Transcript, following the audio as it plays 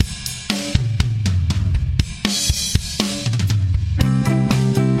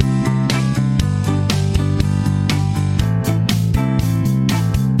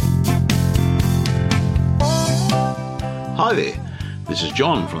This is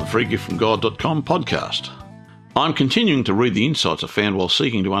John from the freegiftfromgod.com podcast. I'm continuing to read the insights I found while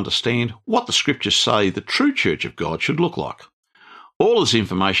seeking to understand what the scriptures say the true Church of God should look like. All this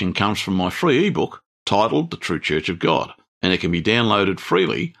information comes from my free ebook titled The True Church of God, and it can be downloaded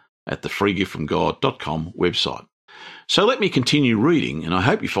freely at the freegiftfromgod.com website. So let me continue reading, and I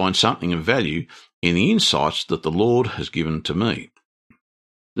hope you find something of value in the insights that the Lord has given to me.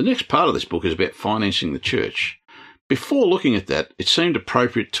 The next part of this book is about financing the church. Before looking at that, it seemed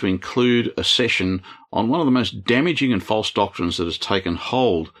appropriate to include a session on one of the most damaging and false doctrines that has taken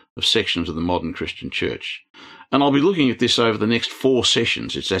hold of sections of the modern Christian church. And I'll be looking at this over the next 4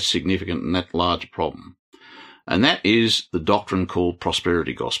 sessions. It's that significant and that large a problem. And that is the doctrine called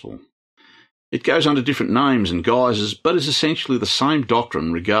prosperity gospel. It goes under different names and guises, but is essentially the same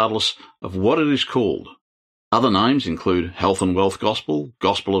doctrine regardless of what it is called. Other names include health and wealth gospel,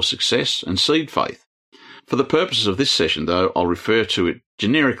 gospel of success, and seed faith. For the purposes of this session, though, I'll refer to it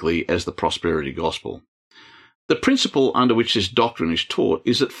generically as the prosperity gospel. The principle under which this doctrine is taught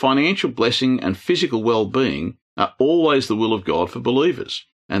is that financial blessing and physical well-being are always the will of God for believers,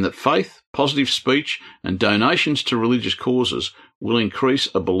 and that faith, positive speech, and donations to religious causes will increase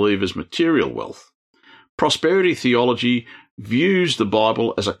a believer's material wealth. Prosperity theology views the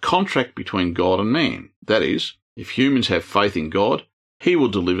Bible as a contract between God and man. That is, if humans have faith in God, He will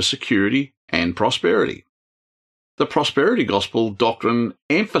deliver security and prosperity. The prosperity gospel doctrine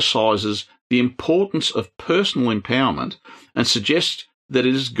emphasizes the importance of personal empowerment and suggests that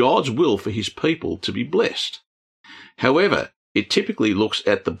it is God's will for His people to be blessed. However, it typically looks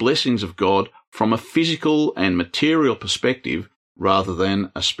at the blessings of God from a physical and material perspective rather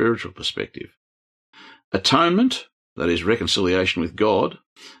than a spiritual perspective. Atonement, that is reconciliation with God,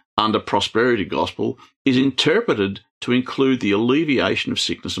 under prosperity gospel is interpreted to include the alleviation of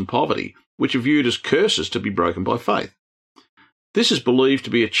sickness and poverty, which are viewed as curses to be broken by faith. This is believed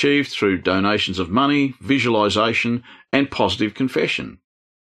to be achieved through donations of money, visualization, and positive confession.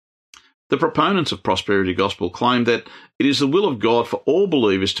 The proponents of prosperity gospel claim that it is the will of God for all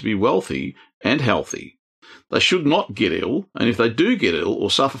believers to be wealthy and healthy. They should not get ill, and if they do get ill or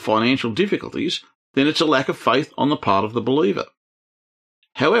suffer financial difficulties, then it's a lack of faith on the part of the believer.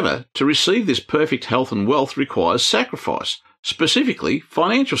 However, to receive this perfect health and wealth requires sacrifice, specifically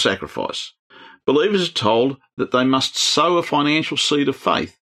financial sacrifice. Believers are told that they must sow a financial seed of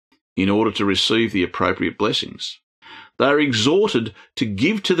faith in order to receive the appropriate blessings. They are exhorted to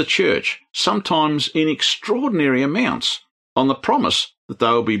give to the church, sometimes in extraordinary amounts, on the promise that they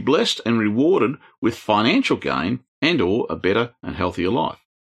will be blessed and rewarded with financial gain and/or a better and healthier life.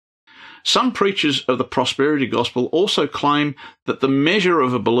 Some preachers of the prosperity gospel also claim that the measure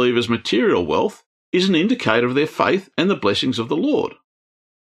of a believer's material wealth is an indicator of their faith and the blessings of the Lord.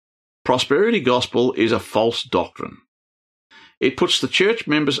 Prosperity gospel is a false doctrine. It puts the church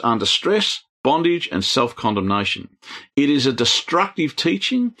members under stress, bondage, and self-condemnation. It is a destructive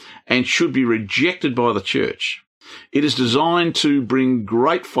teaching and should be rejected by the church. It is designed to bring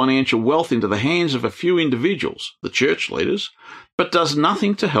great financial wealth into the hands of a few individuals, the church leaders, but does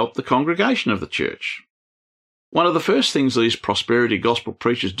nothing to help the congregation of the church. One of the first things these prosperity gospel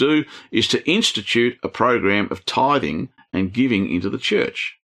preachers do is to institute a program of tithing and giving into the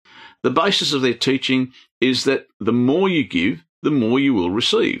church. The basis of their teaching is that the more you give, the more you will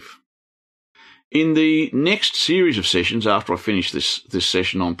receive. In the next series of sessions, after I finish this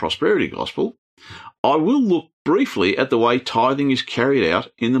session on prosperity gospel, I will look briefly at the way tithing is carried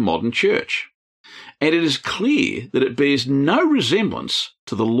out in the modern church. And it is clear that it bears no resemblance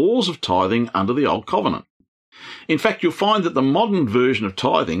to the laws of tithing under the Old Covenant. In fact, you'll find that the modern version of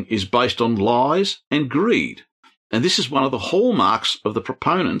tithing is based on lies and greed, and this is one of the hallmarks of the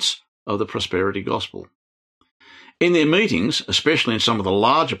proponents of the prosperity gospel. In their meetings, especially in some of the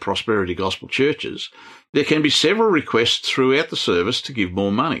larger prosperity gospel churches, there can be several requests throughout the service to give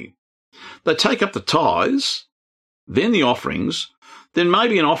more money. They take up the tithes, then the offerings, then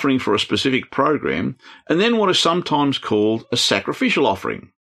maybe an offering for a specific program, and then what is sometimes called a sacrificial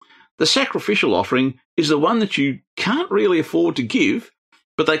offering. The sacrificial offering is the one that you can't really afford to give,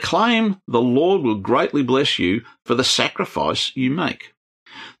 but they claim the Lord will greatly bless you for the sacrifice you make.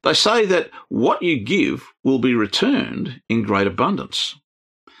 They say that what you give will be returned in great abundance.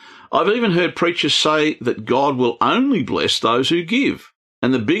 I've even heard preachers say that God will only bless those who give,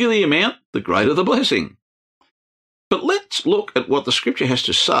 and the bigger the amount, the greater the blessing. But let's look at what the Scripture has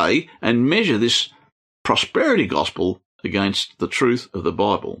to say and measure this prosperity gospel against the truth of the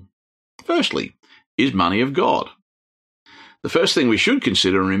Bible. Firstly, is money of God? The first thing we should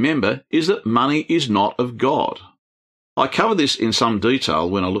consider and remember is that money is not of God. I cover this in some detail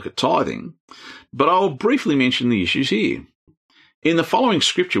when I look at tithing, but I will briefly mention the issues here. In the following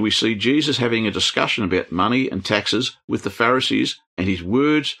scripture, we see Jesus having a discussion about money and taxes with the Pharisees, and his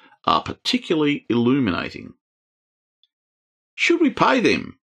words are particularly illuminating. Should we pay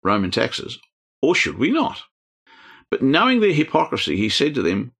them, Roman taxes, or should we not? But knowing their hypocrisy, he said to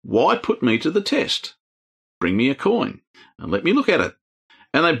them, "Why put me to the test? Bring me a coin, and let me look at it."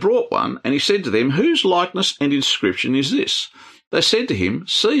 And they brought one, and he said to them, "Whose likeness and inscription is this?" They said to him,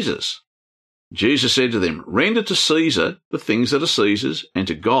 "Caesar's." Jesus said to them, "Render to Caesar the things that are Caesar's, and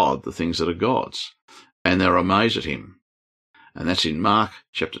to God the things that are God's." And they were amazed at him. And that's in Mark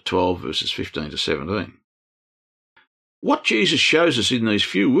chapter 12, verses 15 to 17. What Jesus shows us in these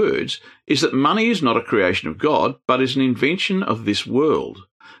few words is that money is not a creation of God, but is an invention of this world.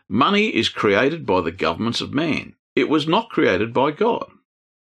 Money is created by the governments of man. It was not created by God.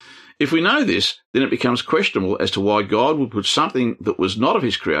 If we know this, then it becomes questionable as to why God would put something that was not of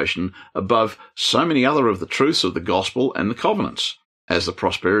his creation above so many other of the truths of the gospel and the covenants, as the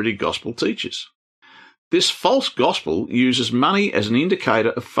prosperity gospel teaches. This false gospel uses money as an indicator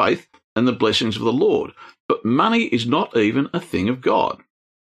of faith and the blessings of the Lord, but money is not even a thing of God.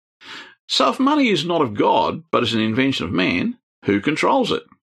 So if money is not of God, but is an invention of man, who controls it?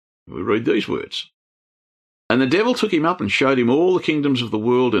 We read these words. "And the devil took him up and showed him all the kingdoms of the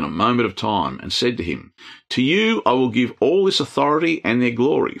world in a moment of time, and said to him, 'To you I will give all this authority and their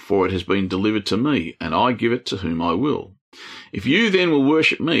glory, for it has been delivered to me, and I give it to whom I will. If you then will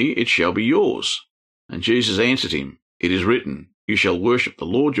worship me, it shall be yours.' And Jesus answered him, 'It is written, you shall worship the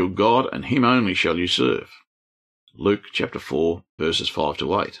Lord your God, and him only shall you serve.'" Luke chapter 4, verses 5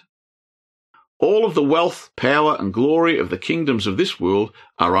 to 8. All of the wealth, power, and glory of the kingdoms of this world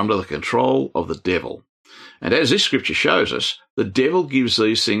are under the control of the devil. And as this scripture shows us, the devil gives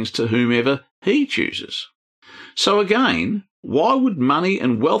these things to whomever he chooses. So again, why would money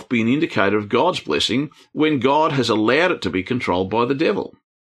and wealth be an indicator of God's blessing when God has allowed it to be controlled by the devil?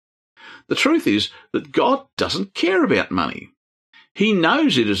 The truth is that God doesn't care about money. He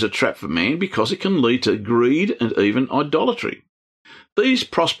knows it is a trap for man because it can lead to greed and even idolatry. These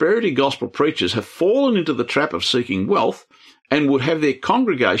prosperity gospel preachers have fallen into the trap of seeking wealth and would have their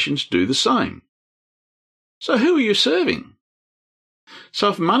congregations do the same. So who are you serving? So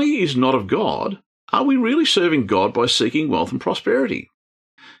if money is not of God, are we really serving God by seeking wealth and prosperity?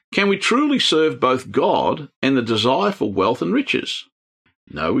 Can we truly serve both God and the desire for wealth and riches?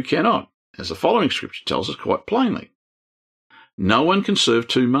 No, we cannot, as the following scripture tells us quite plainly. "No one can serve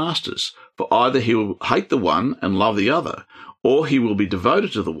two masters, for either he will hate the one and love the other, or he will be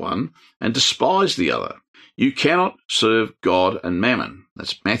devoted to the one and despise the other. You cannot serve God and mammon."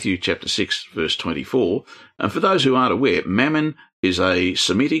 That's Matthew chapter 6, verse 24. And for those who aren't aware, mammon is a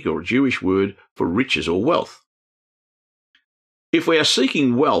Semitic or Jewish word for riches or wealth. If we are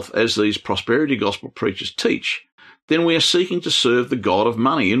seeking wealth as these prosperity gospel preachers teach, then we are seeking to serve the God of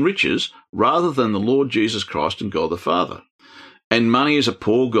money and riches rather than the Lord Jesus Christ and God the Father. And money is a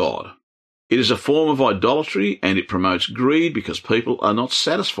poor god. It is a form of idolatry, and it promotes greed because people are not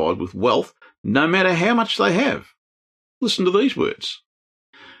satisfied with wealth no matter how much they have. Listen to these words.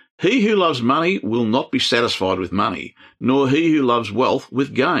 "He who loves money will not be satisfied with money, nor he who loves wealth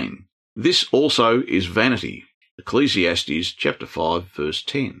with gain. This also is vanity." Ecclesiastes chapter 5, verse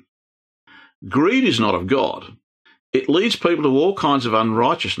 10. Greed is not of God. It leads people to all kinds of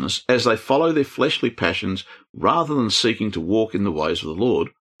unrighteousness as they follow their fleshly passions rather than seeking to walk in the ways of the Lord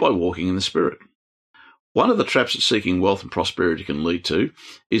by walking in the Spirit. One of the traps that seeking wealth and prosperity can lead to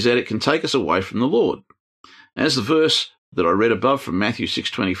is that it can take us away from the Lord. As the verse that I read above from Matthew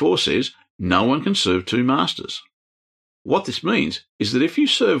 6:24 says, "No one can serve two masters." What this means is that if you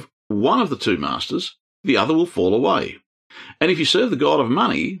serve one of the two masters, the other will fall away. And if you serve the God of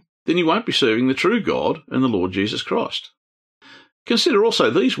money, then you won't be serving the true God and the Lord Jesus Christ. Consider also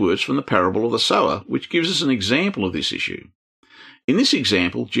these words from the parable of the sower, which gives us an example of this issue. In this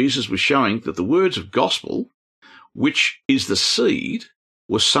example, Jesus was showing that the words of gospel, which is the seed,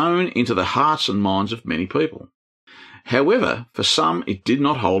 were sown into the hearts and minds of many people. However, for some it did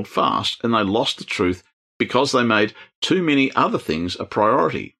not hold fast, and they lost the truth because they made too many other things a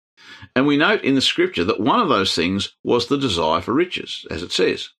priority. And we note in the scripture that one of those things was the desire for riches, as it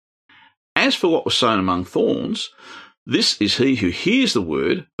says. "As for what was sown among thorns, this is he who hears the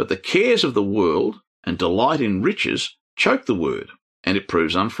word, but the cares of the world and delight in riches choke the word, and it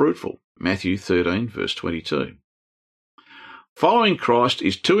proves unfruitful." Matthew 13, verse 22. Following Christ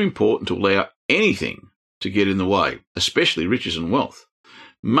is too important to allow anything to get in the way, especially riches and wealth.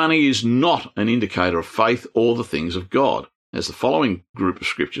 Money is not an indicator of faith or the things of God, as the following group of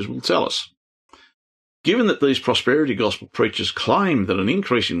scriptures will tell us. Given that these prosperity gospel preachers claim that an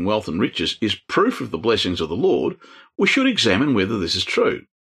increase in wealth and riches is proof of the blessings of the Lord, we should examine whether this is true.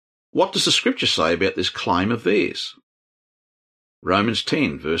 What does the Scripture say about this claim of theirs? Romans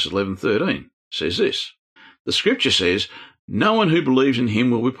 10, verses 11-13 says this. The Scripture says, "No one who believes in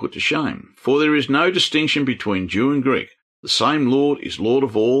him will be put to shame, for there is no distinction between Jew and Greek. The same Lord is Lord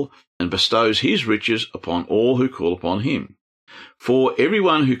of all, and bestows his riches upon all who call upon him. For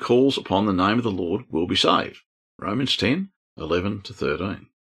everyone who calls upon the name of the Lord will be saved." Romans 10, 11-13.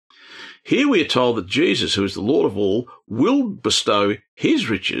 Here we are told that Jesus, who is the Lord of all, will bestow his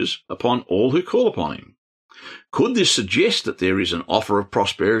riches upon all who call upon him. Could this suggest that there is an offer of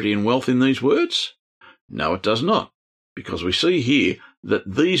prosperity and wealth in these words? No, it does not, because we see here that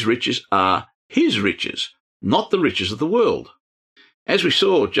these riches are his riches, not the riches of the world. As we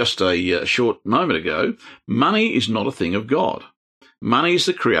saw just a short moment ago, money is not a thing of God. Money is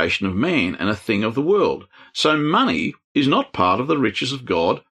the creation of man and a thing of the world. So money is not part of the riches of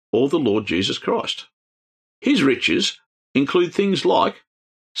God or the Lord Jesus Christ. His riches include things like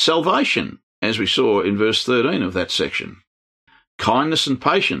salvation, as we saw in verse 13 of that section, kindness and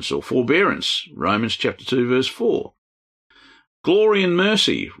patience or forbearance, Romans chapter 2, verse 4, glory and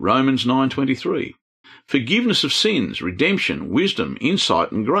mercy, Romans 9:23, forgiveness of sins, redemption, wisdom,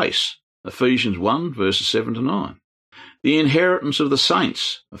 insight and grace, Ephesians 1, verses 7-9, the inheritance of the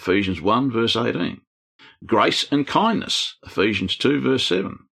saints, Ephesians 1, verse 18, grace and kindness, Ephesians 2, verse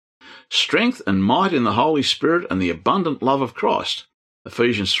 7, strength and might in the Holy Spirit and the abundant love of Christ,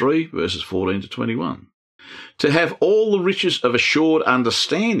 Ephesians 3, verses 14-21. To have all the riches of assured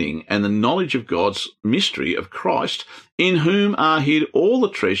understanding and the knowledge of God's mystery of Christ, in whom are hid all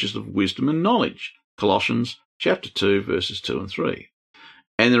the treasures of wisdom and knowledge, Colossians chapter 2, verses 2 and 3.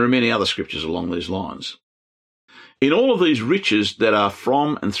 And there are many other scriptures along these lines. In all of these riches that are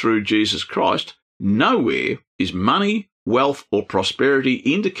from and through Jesus Christ, nowhere is money, wealth or prosperity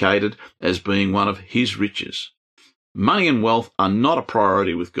indicated as being one of his riches. Money and wealth are not a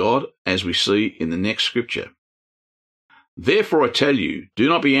priority with God, as we see in the next scripture. Therefore I tell you, do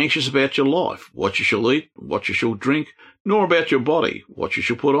not be anxious about your life, what you shall eat, what you shall drink, nor about your body, what you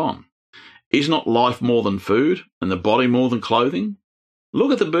shall put on. Is not life more than food, and the body more than clothing?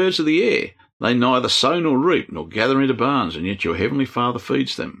 Look at the birds of the air. They neither sow nor reap, nor gather into barns, and yet your heavenly Father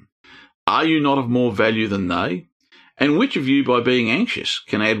feeds them. Are you not of more value than they? And which of you, by being anxious,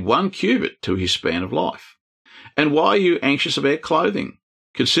 can add 1 cubit to his span of life? And why are you anxious about clothing?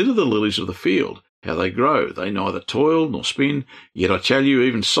 Consider the lilies of the field, how they grow. They neither toil nor spin, yet I tell you,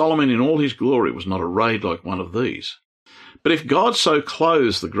 even Solomon in all his glory was not arrayed like one of these. But if God so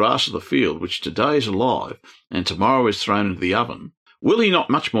clothes the grass of the field, which today is alive, and tomorrow is thrown into the oven, will he not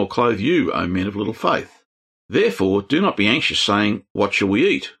much more clothe you, O men of little faith? Therefore do not be anxious, saying, what shall we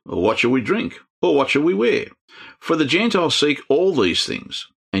eat? Or what shall we drink? Or what shall we wear? For the Gentiles seek all these things,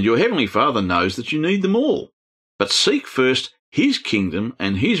 and your heavenly Father knows that you need them all. But seek first his kingdom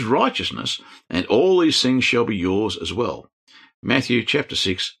and his righteousness, and all these things shall be yours as well. Matthew chapter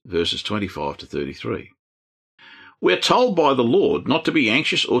 6, verses 25-33. We are told by the Lord not to be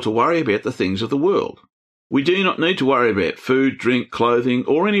anxious or to worry about the things of the world. We do not need to worry about food, drink, clothing,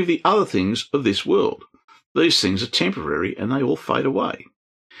 or any of the other things of this world. These things are temporary and they all fade away.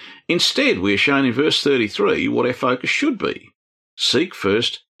 Instead, we are shown in verse 33 what our focus should be. Seek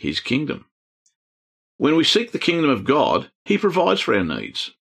first his kingdom. When we seek the kingdom of God, he provides for our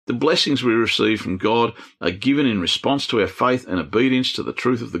needs. The blessings we receive from God are given in response to our faith and obedience to the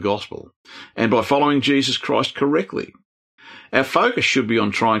truth of the gospel, and by following Jesus Christ correctly. Our focus should be on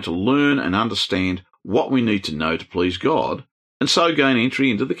trying to learn and understand what we need to know to please God, and so gain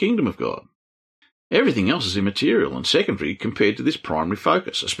entry into the kingdom of God. Everything else is immaterial and secondary compared to this primary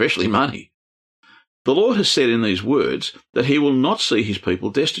focus, especially money. The Lord has said in these words that he will not see his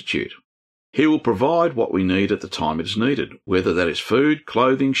people destitute. He will provide what we need at the time it is needed, whether that is food,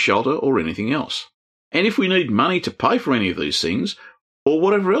 clothing, shelter, or anything else. And if we need money to pay for any of these things, or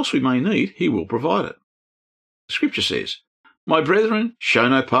whatever else we may need, he will provide it. The Scripture says, My brethren, show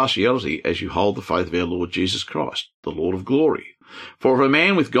no partiality as you hold the faith of our Lord Jesus Christ, the Lord of glory. For if a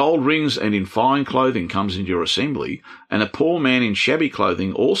man with gold rings and in fine clothing comes into your assembly, and a poor man in shabby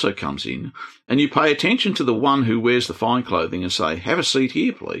clothing also comes in, and you pay attention to the one who wears the fine clothing and say, Have a seat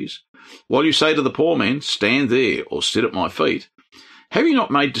here, please, while you say to the poor man, Stand there, or sit at my feet, have you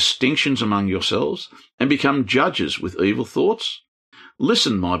not made distinctions among yourselves, and become judges with evil thoughts?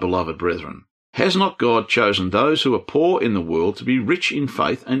 Listen, my beloved brethren, has not God chosen those who are poor in the world to be rich in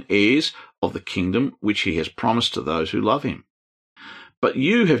faith and heirs of the kingdom which he has promised to those who love him? But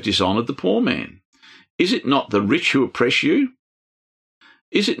you have dishonoured the poor man. Is it not the rich who oppress you?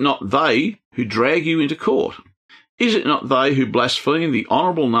 Is it not they who drag you into court? Is it not they who blaspheme the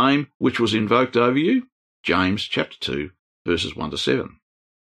honourable name which was invoked over you? James chapter 2, verses 1 to 7.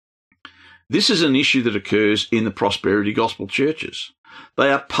 This is an issue that occurs in the prosperity gospel churches.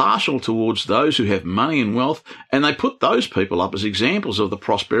 They are partial towards those who have money and wealth, and they put those people up as examples of the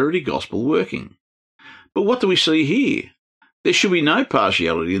prosperity gospel working. But what do we see here? There should be no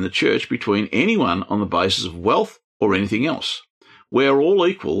partiality in the church between anyone on the basis of wealth or anything else. We are all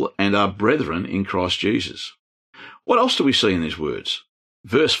equal and are brethren in Christ Jesus. What else do we see in these words?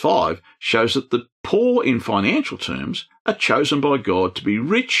 Verse 5 shows that the poor in financial terms are chosen by God to be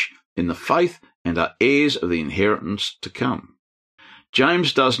rich in the faith and are heirs of the inheritance to come.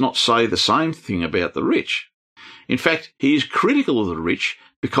 James does not say the same thing about the rich. In fact, he is critical of the rich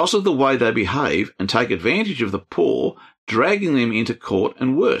because of the way they behave and take advantage of the poor, dragging them into court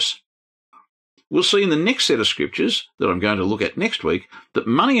and worse. We'll see in the next set of scriptures that I'm going to look at next week that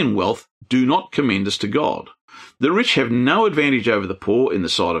money and wealth do not commend us to God. The rich have no advantage over the poor in the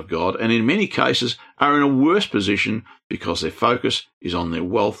sight of God, and in many cases are in a worse position because their focus is on their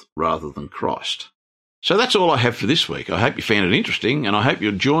wealth rather than Christ. So that's all I have for this week. I hope you found it interesting, and I hope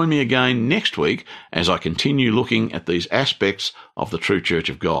you'll join me again next week as I continue looking at these aspects of the true Church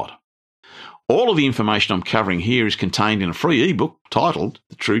of God. All of the information I'm covering here is contained in a free ebook titled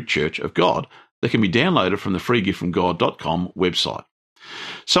The True Church of God that can be downloaded from the freegiftfromgod.com website.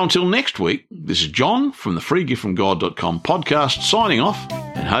 So until next week, this is John from the freegiftfromgod.com podcast signing off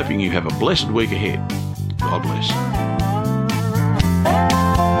and hoping you have a blessed week ahead. God bless.